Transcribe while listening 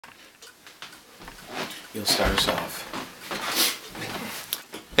You'll start us off.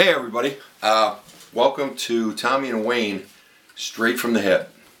 Hey everybody, welcome to Tommy and Wayne, Straight from the Hip.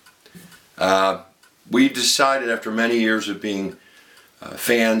 We decided after many years of being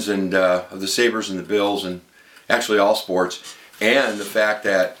fans and of the Sabres and the Bills and actually all sports, and the fact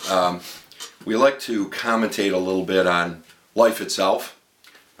that we like to commentate a little bit on life itself.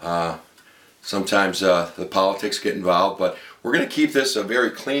 Sometimes the politics get involved, but we're going to keep this a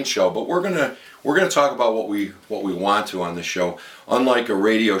very clean show. But we're going to talk about what we want to on the show, unlike a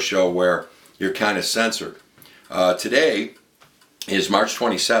radio show where you're kind of censored. Today is March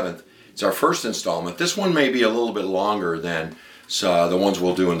 27th. It's our first installment. This one may be a little bit longer than the ones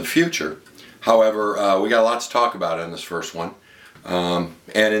we'll do in the future. However, we got a lot to talk about in this first one, and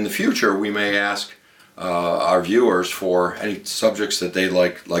in the future we may ask our viewers for any subjects that they'd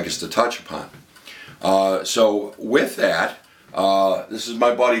like us to touch upon. So with that, this is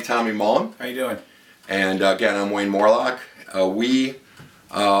my buddy Tommy Mullen. How you doing? And again, I'm Wayne Morlock. We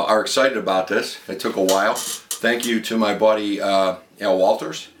are excited about this. It took a while. Thank you to my buddy Al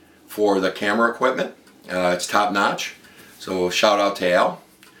Walters for the camera equipment. It's top notch. So shout out to Al.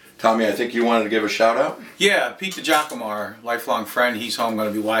 Tommy, I think you wanted to give a shout out? Yeah, Pete DeGiacomo, our lifelong friend, he's home going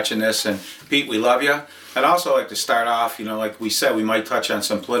to be watching this. And Pete, we love you. I'd also like to start off, like we said, we might touch on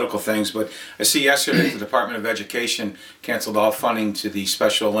some political things, but I see yesterday the Department of Education canceled all funding to the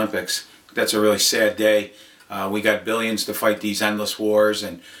Special Olympics. That's a really sad day. We got billions to fight these endless wars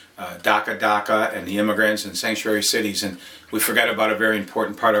and DACA and the immigrants and sanctuary cities, and we forgot about a very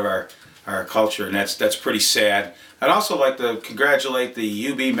important part of our culture, and that's pretty sad. I'd also like to congratulate the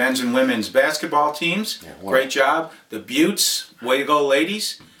UB men's and women's basketball teams. Yeah, great job. The Buttes, way to go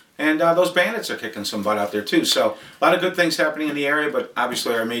ladies. And those Bandits are kicking some butt out there too. So a lot of good things happening in the area, but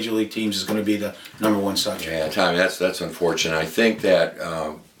obviously our major league teams is going to be the #1 subject. Yeah, Tommy, that's unfortunate. I think that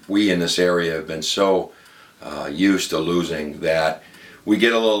we in this area have been so used to losing that we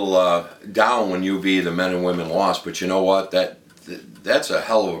get a little down when UB, the men and women, lost. But you know what? That's a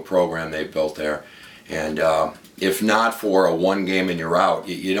hell of a program they've built there. And if not for a one game and you're out,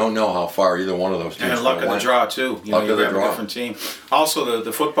 you don't know how far either one of those teams. And luck of the draw too. Luck of the draw. A different team. Also,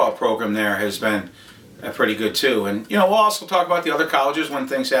 the football program there has been pretty good too. And we'll also talk about the other colleges when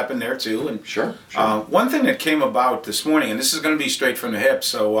things happen there too. And sure. One thing that came about this morning, and this is going to be straight from the hip.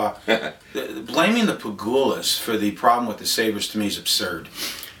 So blaming the Pagulas for the problem with the Sabres to me is absurd.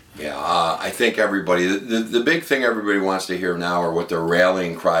 Yeah, I think everybody, the big thing everybody wants to hear now, or what their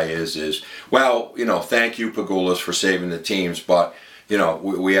rallying cry is, well, thank you, Pagulas, for saving the teams, but,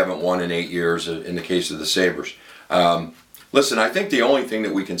 we haven't won in 8 years in the case of the Sabres. Listen, I think the only thing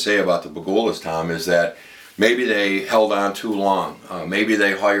that we can say about the Pagulas, Tom, is that maybe they held on too long. Maybe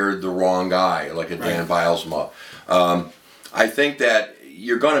they hired the wrong guy, like a Dan Bilesma. I think that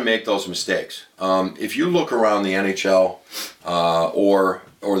you're going to make those mistakes. If you look around the NHL or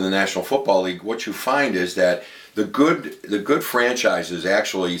the National Football League, what you find is that the good franchises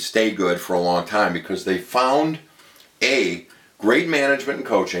actually stay good for a long time because they found A, great management and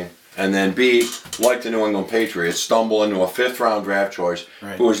coaching, and then B, like the New England Patriots, stumble into a 5th-round draft choice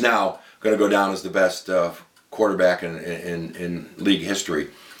who is now going to go down as the best quarterback in league history.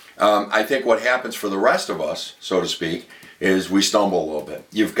 I think what happens for the rest of us, so to speak, is we stumble a little bit.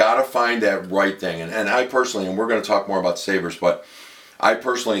 You've got to find that right thing. And I personally, and we're going to talk more about Sabres, but I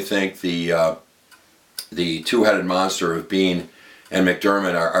personally think the two-headed monster of Bean and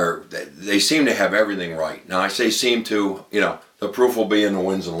McDermott they seem to have everything right. Now I say seem to, the proof will be in the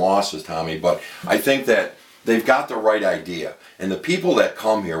wins and losses, Tommy, but I think that they've got the right idea. And the people that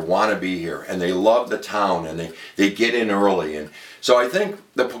come here want to be here, and they love the town, and they get in early. And so I think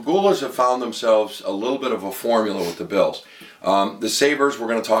the Pagulas have found themselves a little bit of a formula with the Bills. The Sabres we're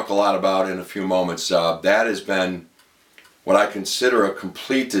going to talk a lot about in a few moments. That has been what I consider a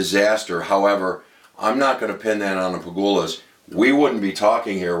complete disaster. However, I'm not going to pin that on the Pagulas. We wouldn't be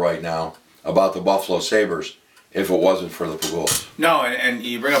talking here right now about the Buffalo Sabres if it wasn't for the Pagulas. No, and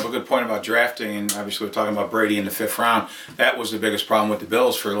you bring up a good point about drafting, and obviously we're talking about Brady in the 5th round. That was the biggest problem with the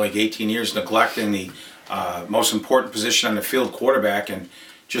Bills for like 18 years, neglecting the most important position on the field, quarterback, and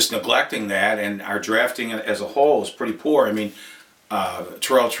just neglecting that, and our drafting as a whole is pretty poor. I mean,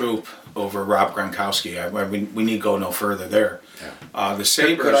 Terrell Troop over Rob Gronkowski. We need to go no further there. Yeah. The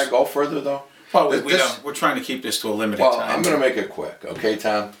Sabres. Could I go further though? Well, we're trying to keep this to a limited time. I'm going to make it quick, okay,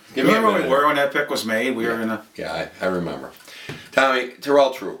 Tom? Give me a minute. Where when that pick was made, we were in a... Yeah, I remember. Tommy,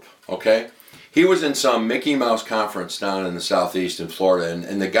 Terrell Troop, okay? He was in some Mickey Mouse conference down in the southeast in Florida,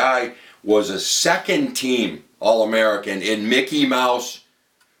 and the guy was a second-team All-American in Mickey Mouse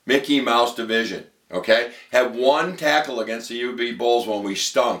division, okay? Had one tackle against the UB Bulls when we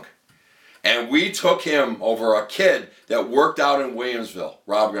stunk. And we took him over a kid that worked out in Williamsville,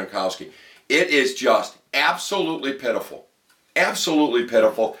 Rob Gronkowski. It is just absolutely pitiful. Absolutely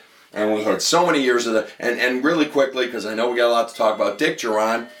pitiful. And we had so many years of that. And really quickly, because I know we got a lot to talk about, Dick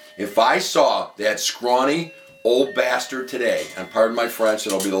Duran, if I saw that scrawny old bastard today, and pardon my French,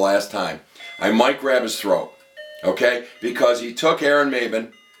 it'll be the last time, I might grab his throat. Okay? Because he took Aaron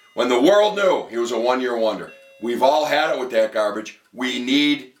Maben when the world knew he was a one-year wonder. We've all had it with that garbage. We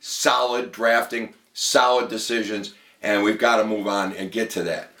need solid drafting, solid decisions, and we've got to move on and get to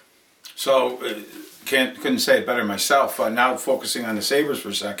that. So, couldn't say it better myself. Now focusing on the Sabres for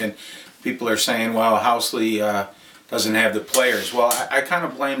a second, people are saying, well, Housley doesn't have the players. Well, I kind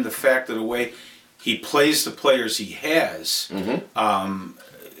of blame the fact of the way he plays the players he has.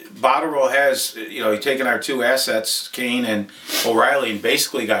 Botterill has, he's taken our two assets, Kane and O'Reilly, and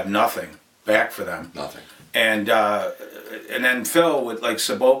basically got nothing back for them. Nothing. And then Phil with like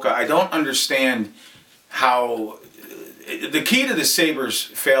Sobotka, I don't understand how the key to the Sabres'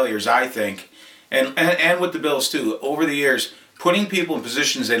 failures, I think, and with the Bills too, over the years, putting people in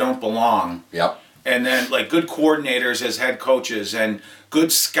positions they don't belong. Yep. And then like good coordinators as head coaches and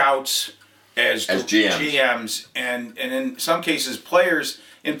good scouts as GMs, and in some cases players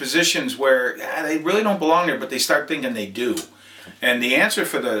in positions where they really don't belong there, but they start thinking they do. And the answer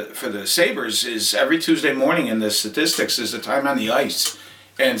for the Sabres is every Tuesday morning in the statistics is the time on the ice.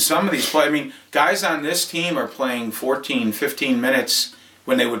 And some of these guys on this team are playing 14, 15 minutes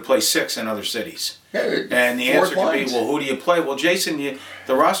when they would play 6 in other cities. Yeah, and the answer could be, well, who do you play? Well, Jason,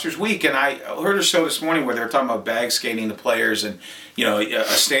 the roster's weak. And I heard a show this morning where they were talking about bag skating the players, and a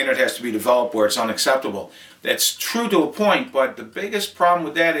standard has to be developed where it's unacceptable. That's true to a point, but the biggest problem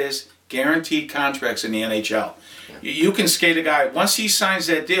with that is guaranteed contracts in the NHL. You can skate a guy, once he signs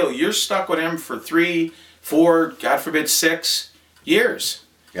that deal, you're stuck with him for 3, 4, God forbid 6 years.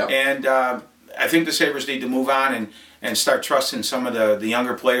 Yep. And I think the Sabres need to move on and start trusting some of the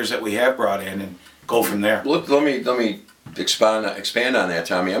younger players that we have brought in and go from there. Look, let me expand on that,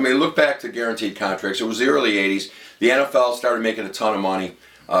 Tommy. I mean, look back to guaranteed contracts. It was the early 80s. The NFL started making a ton of money.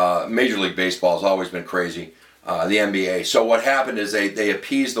 Major League Baseball has always been crazy. The NBA. So what happened is they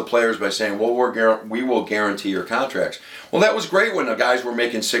appeased the players by saying, well, we will guarantee your contracts. Well, that was great when the guys were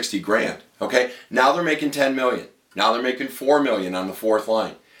making 60 grand. Okay, now they're making 10 million. Now they're making 4 million on the fourth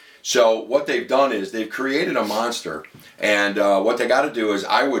line. So what they've done is they've created a monster, and what they got to do is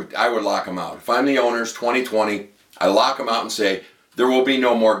I would lock them out. If I'm the owners, 2020, I lock them out and say there will be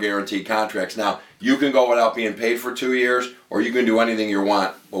no more guaranteed contracts. Now you can go without being paid for 2 years, or you can do anything you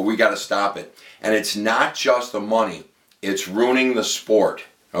want. Well, we got to stop it. And it's not just the money; it's ruining the sport.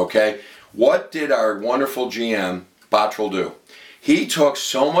 Okay, what did our wonderful GM Botterill do? He took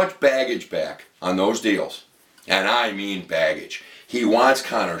so much baggage back on those deals, and I mean baggage. He wants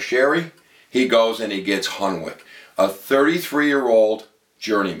Connor Sherry. He goes and he gets Hunwick, a 33-year-old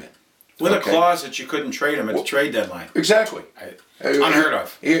journeyman. With a clause that you couldn't trade him at the trade deadline. Exactly. Unheard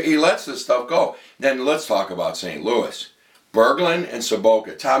of. He lets this stuff go. Then let's talk about St. Louis. Berglund and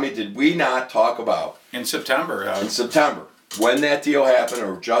Sobotka. Tommy, did we not talk about... In September. In September. When that deal happened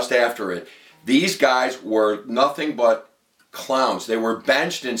or just after it, these guys were nothing but clowns. They were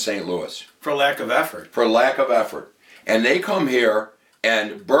benched in St. Louis. For lack of effort. For lack of effort. And they come here,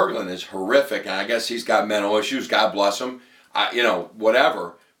 and Berglund is horrific, and I guess he's got mental issues, God bless him,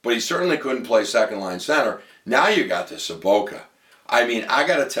 whatever, but he certainly couldn't play second-line center. Now you got this Sobotka. I mean, I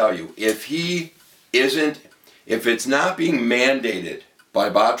got to tell you, if it's not being mandated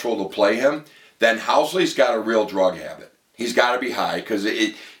by Botterill to play him, then Housley's got a real drug habit. He's got to be high, because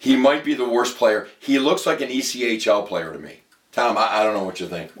he might be the worst player. He looks like an ECHL player to me. Tom, I don't know what you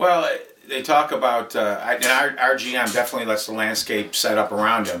think. Well, they talk about, and our GM definitely lets the landscape set up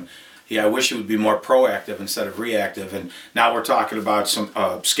around him. I wish he would be more proactive instead of reactive. And now we're talking about some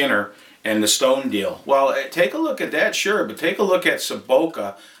Skinner and the Stone deal. Well, take a look at that, sure, but take a look at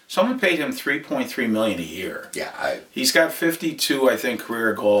Sobotka. Someone paid him $3.3 million a year. Yeah, he's got 52, I think,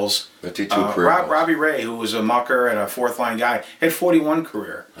 career goals. 52 career goals. Robbie Ray, who was a mucker and a fourth-line guy, had 41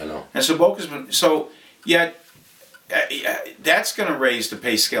 career. I know. And Sobotka's been yet. That's going to raise the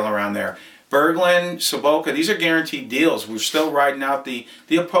pay scale around there. Berglund, Sobotka, these are guaranteed deals. We're still riding out the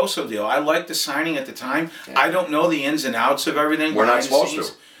Oposo deal. I liked the signing at the time. Yeah. I don't know the ins and outs of everything. We're not supposed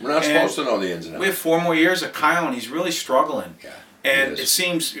to. We're not supposed to know the ins and outs. We have 4 more years of Kyle, and he's really struggling. Yeah, and it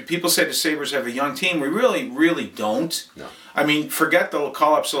seems, people say the Sabres have a young team. We really, really don't. No. I mean, forget the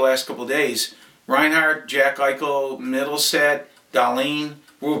call-ups the last couple of days. Reinhardt, Jack Eichel, Middleset, Dahlin.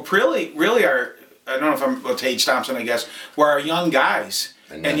 We're really are... I don't know if I'm Tage Thompson, I guess, were our young guys,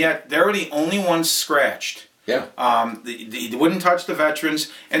 and yet they're the only ones scratched Yeah. They wouldn't touch the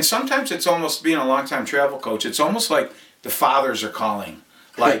veterans. And sometimes it's almost, being a longtime travel coach, it's almost like the fathers are calling.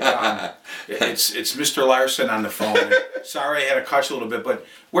 Like, it's Mr. Larson on the phone. Sorry I had to cut you a little bit, but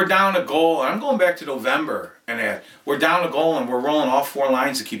we're down a goal. And I'm going back to November. And we're down a goal, and we're rolling all 4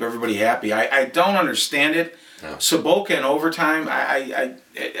 lines to keep everybody happy. I don't understand it. No. Soboka in overtime, no.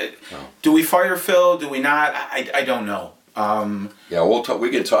 Do we fire Phil? Do we not? I don't know. Yeah, we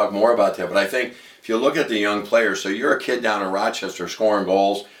can talk more about that, but I think if you look at the young players, so you're a kid down in Rochester scoring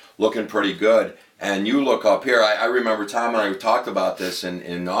goals, looking pretty good, and you look up here. I remember Tom and I talked about this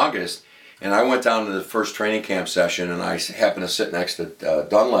in August, and I went down to the first training camp session, and I happened to sit next to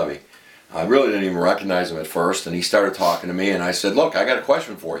Dunleavy. I really didn't even recognize him at first, and he started talking to me, and I said, look, I got a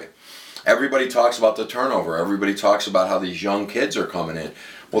question for you. Everybody talks about the turnover. Everybody talks about how these young kids are coming in.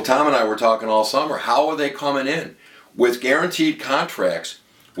 Well, Tom and I were talking all summer. How are they coming in? With guaranteed contracts,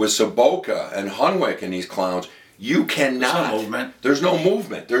 with Soboka and Hunwick and these clowns, you cannot. There's no movement. There's no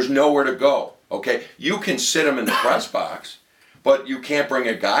movement. There's nowhere to go. Okay? You can sit them in the press box, but you can't bring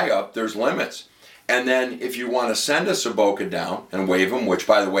a guy up. There's limits. And then if you want to send a Soboka down and waive him, which,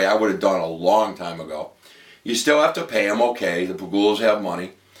 by the way, I would have done a long time ago, you still have to pay him. Okay, the Pagulas have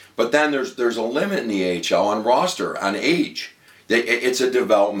money. But then there's a limit in the AHL on roster, on age. It's a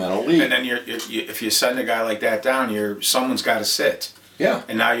developmental league. And then if you send a guy like that down, someone's got to sit. Yeah.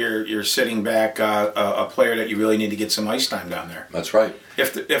 And now you're sitting back a player that you really need to get some ice time down there. That's right.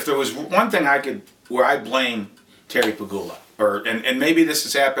 If there was one thing where I blame Terry Pegula, and maybe this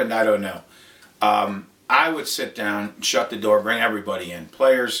has happened, I don't know. I would sit down, shut the door, bring everybody in,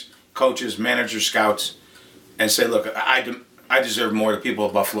 players, coaches, managers, scouts, and say, look, I deserve more. The people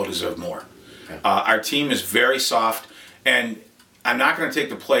of Buffalo deserve more. Okay. Our team is very soft, and I'm not going to take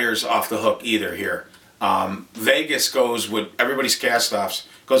the players off the hook either here. Vegas goes with everybody's cast-offs,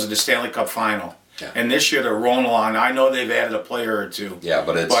 goes to the Stanley Cup final. Yeah. And this year they're rolling along. I know they've added a player or two. Yeah,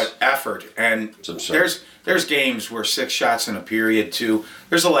 but effort. And there's games where 6 shots in a period, too.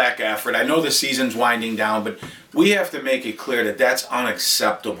 There's a lack of effort. I know the season's winding down, but we have to make it clear that that's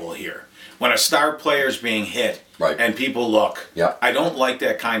unacceptable here. When a star player's being hit, right, and people look, yeah, I don't like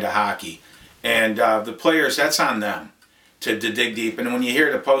that kind of hockey. And the players, that's on them to dig deep. And when you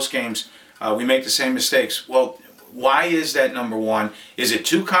hear the post games, we make the same mistakes. Well, why is that, number one? Is it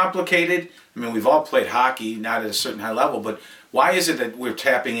too complicated? I mean, we've all played hockey, not at a certain high level, but why is it that we're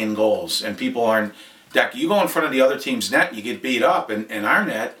tapping in goals and people aren't... You go in front of the other team's net and you get beat up. And in our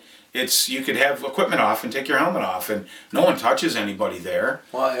net, you could have equipment off and take your helmet off, and no one touches anybody there.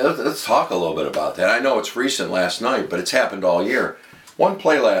 Well, let's talk a little bit about that. I know it's recent last night, but it's happened all year. One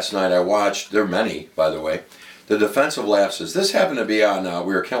play last night I watched, there are many, by the way, the defensive lapses. This happened to be on,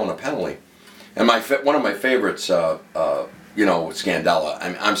 we were killing a penalty. And one of my favorites, Scandella.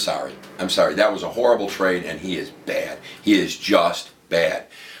 I'm sorry. That was a horrible trade, and he is bad. He is just bad.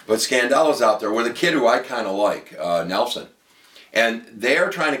 But Scandella's out there with a kid who I kind of like, Nelson. And they're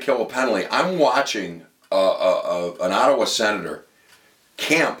trying to kill a penalty. I'm watching an Ottawa Senator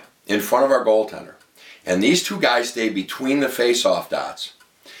camp in front of our goaltender. And these two guys stay between the face-off dots.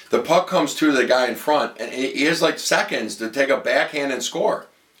 The puck comes to the guy in front, and he has like seconds to take a backhand and score.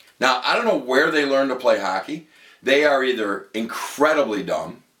 Now, I don't know where they learn to play hockey. They are either incredibly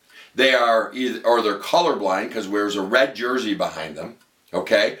dumb, or they're colorblind because there's a red jersey behind them,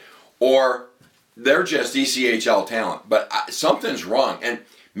 okay? Or they're just ECHL talent. But something's wrong, and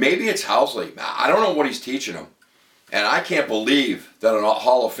maybe it's Housley. I don't know what he's teaching them. And I can't believe that a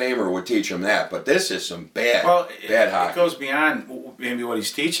Hall of Famer would teach him that. But this is some bad hockey. It goes beyond maybe what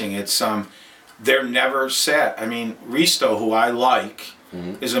he's teaching. It's they're never set. I mean, Risto, who I like,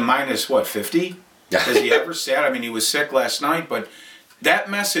 is a minus, 50? Has he ever sat? I mean, he was sick last night. But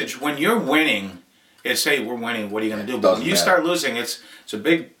that message, when you're winning, it's, hey, we're winning. What are you going to do? But when you start losing, it's a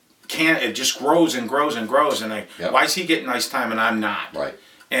big can. It just grows and grows and grows. And why is he getting ice time and I'm not? Right.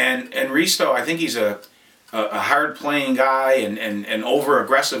 And Risto, I think he's a hard-playing guy and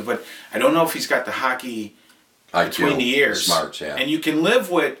over-aggressive, but I don't know if he's got the hockey between the ears. Smarts, yeah. And you can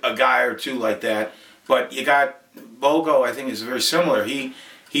live with a guy or two like that, but you got Bogo, I think, is very similar. He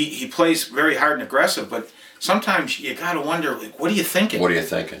plays very hard and aggressive, but sometimes you got to wonder, like, what are you thinking? What are you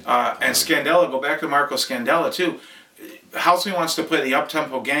thinking? And Scandella, go back to Marco Scandella, too. Housley wants to play the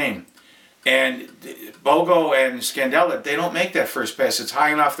up-tempo game. And Bogo and Scandella, they don't make that first pass. It's high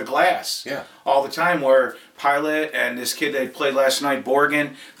and off the glass all the time, where Pilot and this kid they played last night,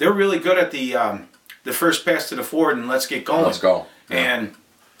 Borgen, they're really good at the first pass to the forward and let's get going. Let's go. Yeah. And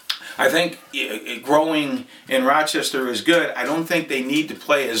I think growing in Rochester is good. I don't think they need to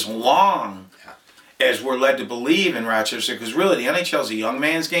play as long as we're led to believe in Rochester, because really the NHL is a young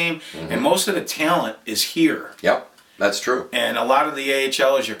man's game, and most of the talent is here. Yep, that's true. And a lot of the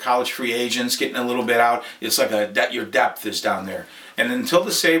AHL is your college free agents getting a little bit out. It's like your depth is down there. And until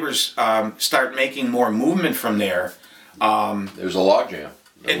the Sabres start making more movement from there, there's a logjam.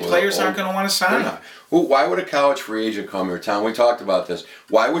 And players aren't going to want to sign. Well, why would a college free agent come here, Tom? We talked about this.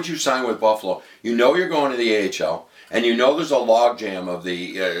 Why would you sign with Buffalo? You know you're going to the AHL, and you know there's a logjam of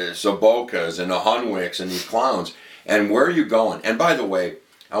the Sabokas and the Hunwicks and these clowns. And where are you going? And by the way,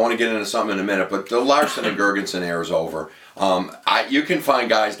 I want to get into something in a minute, but the Larson and Gergensen era is over. You can find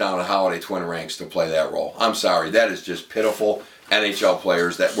guys down at Holiday Twin Ranks to play that role. I'm sorry. That is just pitiful NHL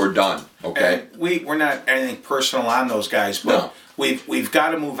players that we're done, okay? And we're not anything personal on those guys, but no. We've got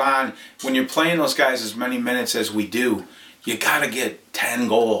to move on. When you're playing those guys as many minutes as we do, you got to get 10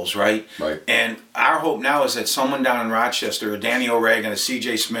 goals, right? Right. And our hope now is that someone down in Rochester, a Danny O'Regan, a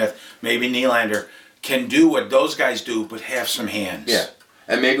C.J. Smith, maybe Nylander, can do what those guys do, but have some hands. Yeah.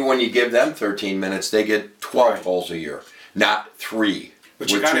 And maybe when you give them 13 minutes, they get 12 goals a year, not 3.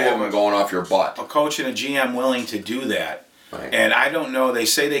 But with 2 of them going off your butt. A coach and a GM willing to do that. Right. And I don't know, they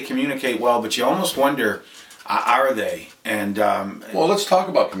say they communicate well, but you almost wonder, are they? And well, let's talk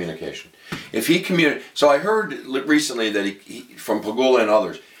about communication. If he so I heard recently that he from Pagula and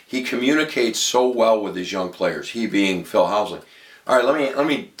others, he communicates so well with his young players. He being Phil Housley. All right, let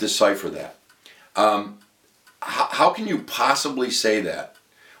me decipher that. How can you possibly say that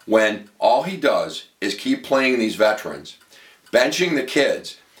when all he does is keep playing these veterans, benching the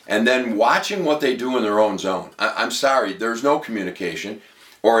kids, and then watching what they do in their own zone? I'm sorry, there's no communication,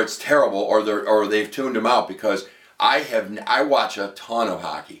 or it's terrible, or they've tuned him out, because I watch a ton of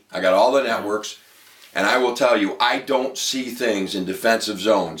hockey. I got all the networks, and I will tell you, I don't see things in defensive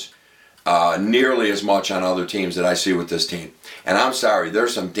zones nearly as much on other teams that I see with this team. And I'm sorry,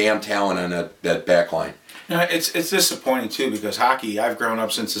 there's some damn talent on that back line. You know, it's disappointing too, because hockey, I've grown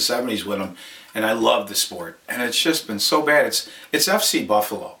up since the 70s with them, and I love the sport. And it's just been so bad. It's FC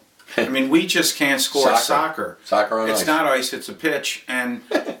Buffalo. I mean, we just can't score soccer. Soccer on ice. It's not ice, it's a pitch, and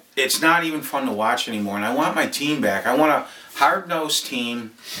it's not even fun to watch anymore. And I want my team back. I want a hard-nosed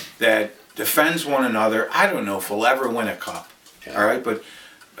team that defends one another. I don't know if we'll ever win a cup, all right? But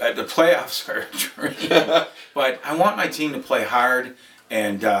the playoffs are a dream. But I want my team to play hard,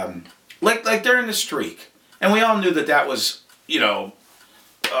 and like they're in the streak. And we all knew that was, you know,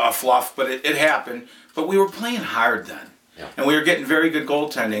 fluff, but it happened. But we were playing hard then. Yeah. And we were getting very good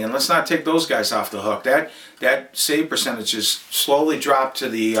goaltending, and let's not take those guys off the hook. That save percentage has slowly dropped to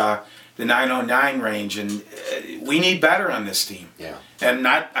the 909 range, and we need better on this team. Yeah. And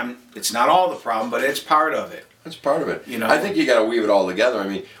it's not all the problem, but it's part of it. That's part of it. You know, I think you got to weave it all together. I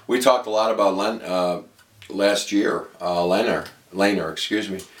mean, we talked a lot about last year, Lehner, excuse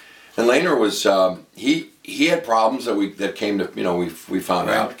me, and Lehner was he had problems that came to we found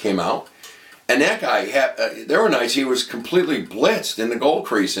out came out. And that guy, there were nights he was completely blitzed in the goal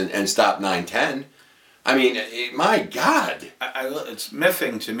crease and stopped 9-10. I mean, my God. It's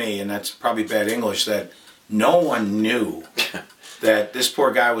miffing to me, and that's probably bad English, that no one knew that this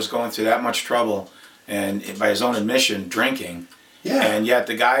poor guy was going through that much trouble, and by his own admission, drinking. Yeah. And yet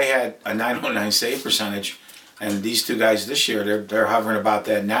the guy had a 909 save percentage, and these two guys this year, they're hovering about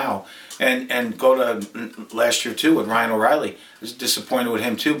that now. And go to last year too with Ryan O'Reilly. I was disappointed with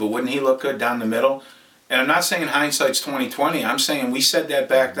him too, but wouldn't he look good down the middle? And I'm not saying hindsight's 20/20. I'm saying we said that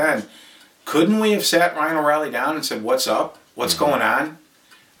back then. Couldn't we have sat Ryan O'Reilly down and said, "What's up? What's going on?"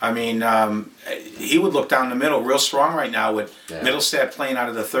 I mean, he would look down the middle real strong right now with Middlestat playing out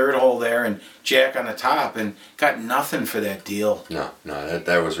of the third hole there and Jack on the top, and got nothing for that deal. No,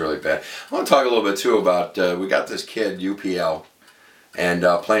 that was really bad. I want to talk a little bit too about we got this kid UPL. And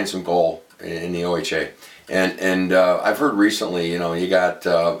playing some goal in the OHA, and I've heard recently, you got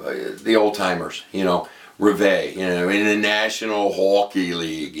the old timers, Rive, in the National Hockey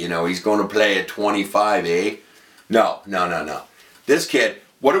League, he's going to play at 25, eh? No. This kid,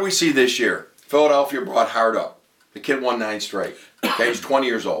 what do we see this year? Philadelphia brought Hart up. The kid won 9 straight. Okay, he's 20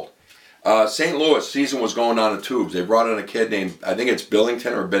 years old. St. Louis season was going down the tubes. They brought in a kid named, I think it's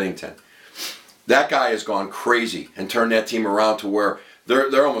Billington or Binnington. That guy has gone crazy and turned that team around to where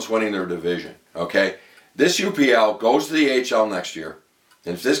they're almost winning their division. Okay, this UPL goes to the AHL next year,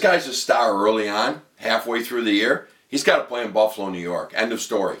 and if this guy's a star early on, halfway through the year, he's got to play in Buffalo, New York. End of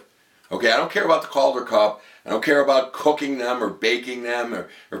story. Okay, I don't care about the Calder Cup. I don't care about cooking them or baking them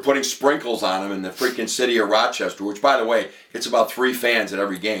or putting sprinkles on them in the freaking city of Rochester, which, by the way, it's about 3 fans at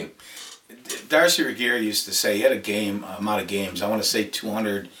every game. Darcy Regier used to say he had amount of games. I want to say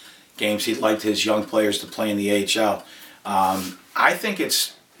 200 games he'd liked his young players to play in the AHL. I think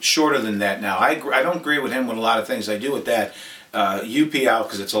it's shorter than that now. I don't agree with him with a lot of things. I do with that. UPL,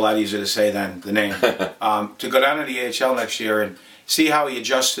 because it's a lot easier to say than the name. To go down to the AHL next year and see how he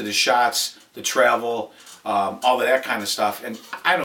adjusts to the shots, the travel, all of that kind of stuff. And I don't